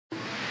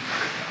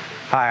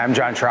Hi, I'm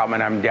John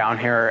Trautman. I'm down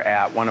here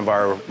at one of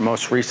our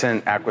most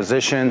recent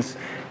acquisitions.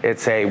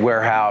 It's a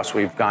warehouse.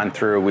 We've gone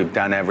through, we've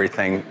done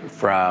everything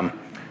from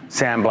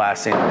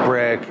sandblasting the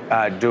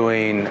brick,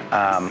 doing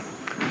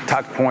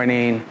tuck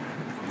pointing,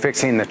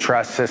 fixing the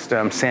truss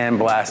system,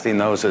 sandblasting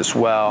those as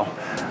well,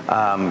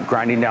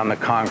 grinding down the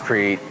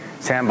concrete,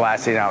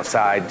 sandblasting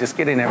outside, just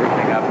getting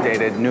everything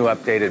updated, new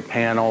updated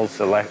panels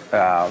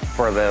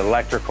for the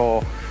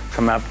electrical,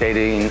 some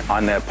updating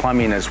on the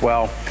plumbing as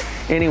well.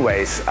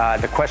 Anyways,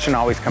 the question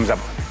always comes up,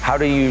 how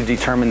do you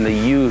determine the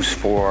use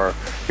for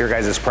your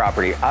guys'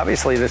 property?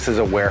 Obviously, this is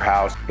a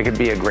warehouse. It could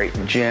be a great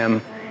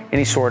gym,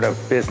 any sort of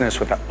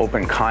business with an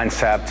open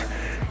concept.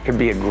 It could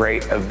be a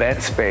great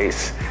event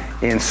space.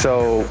 And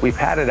so we've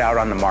had it out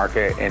on the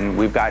market and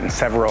we've gotten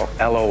several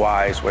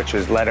LOIs, which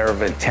is letter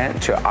of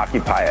intent to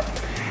occupy it.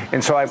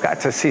 And so I've got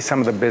to see some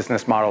of the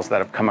business models that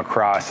have come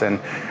across.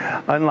 And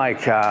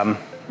unlike,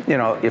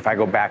 if I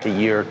go back a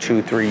year,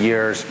 2, 3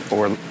 years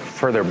or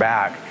further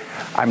back,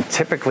 I'm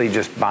typically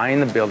just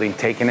buying the building,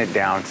 taking it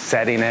down,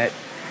 setting it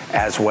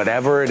as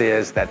whatever it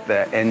is that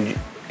the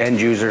end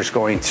user is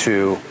going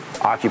to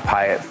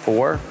occupy it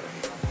for.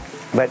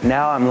 But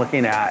now I'm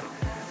looking at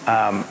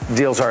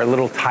deals are a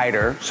little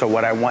tighter. So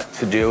what I want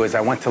to do is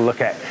I want to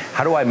look at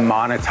how do I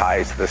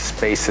monetize the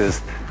spaces,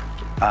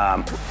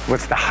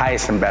 what's the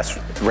highest and best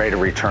rate of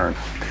return.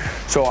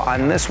 So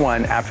on this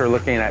one, after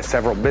looking at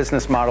several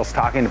business models,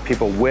 talking to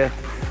people with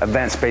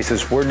event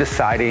spaces, we're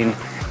deciding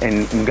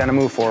and I'm gonna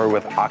move forward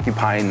with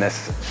occupying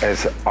this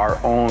as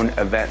our own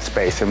event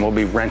space, and we'll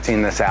be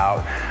renting this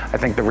out. I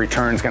think the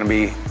return is gonna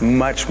be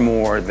much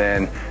more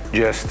than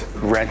just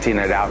renting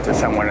it out to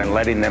someone and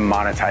letting them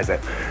monetize it.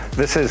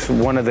 This is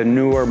one of the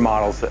newer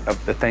models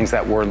of the things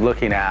that we're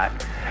looking at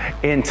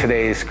in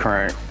today's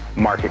current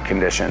market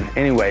condition.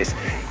 Anyways,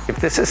 if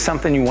this is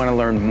something you want to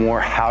learn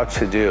more how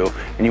to do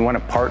and you want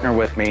to partner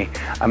with me,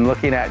 I'm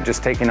looking at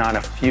just taking on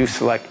a few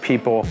select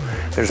people.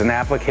 There's an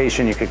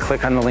application, you could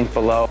click on the link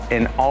below.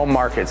 In all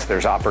markets,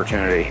 there's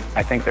opportunity.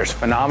 I think there's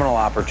phenomenal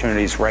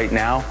opportunities right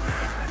now.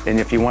 And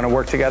if you want to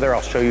work together,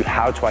 I'll show you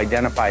how to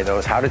identify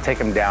those, how to take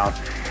them down,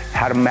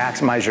 how to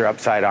maximize your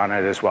upside on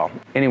it as well.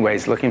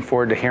 Anyways, looking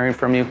forward to hearing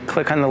from you.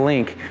 Click on the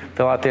link,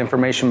 fill out the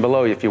information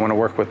below if you want to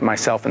work with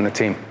myself and the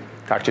team.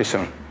 Talk to you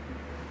soon.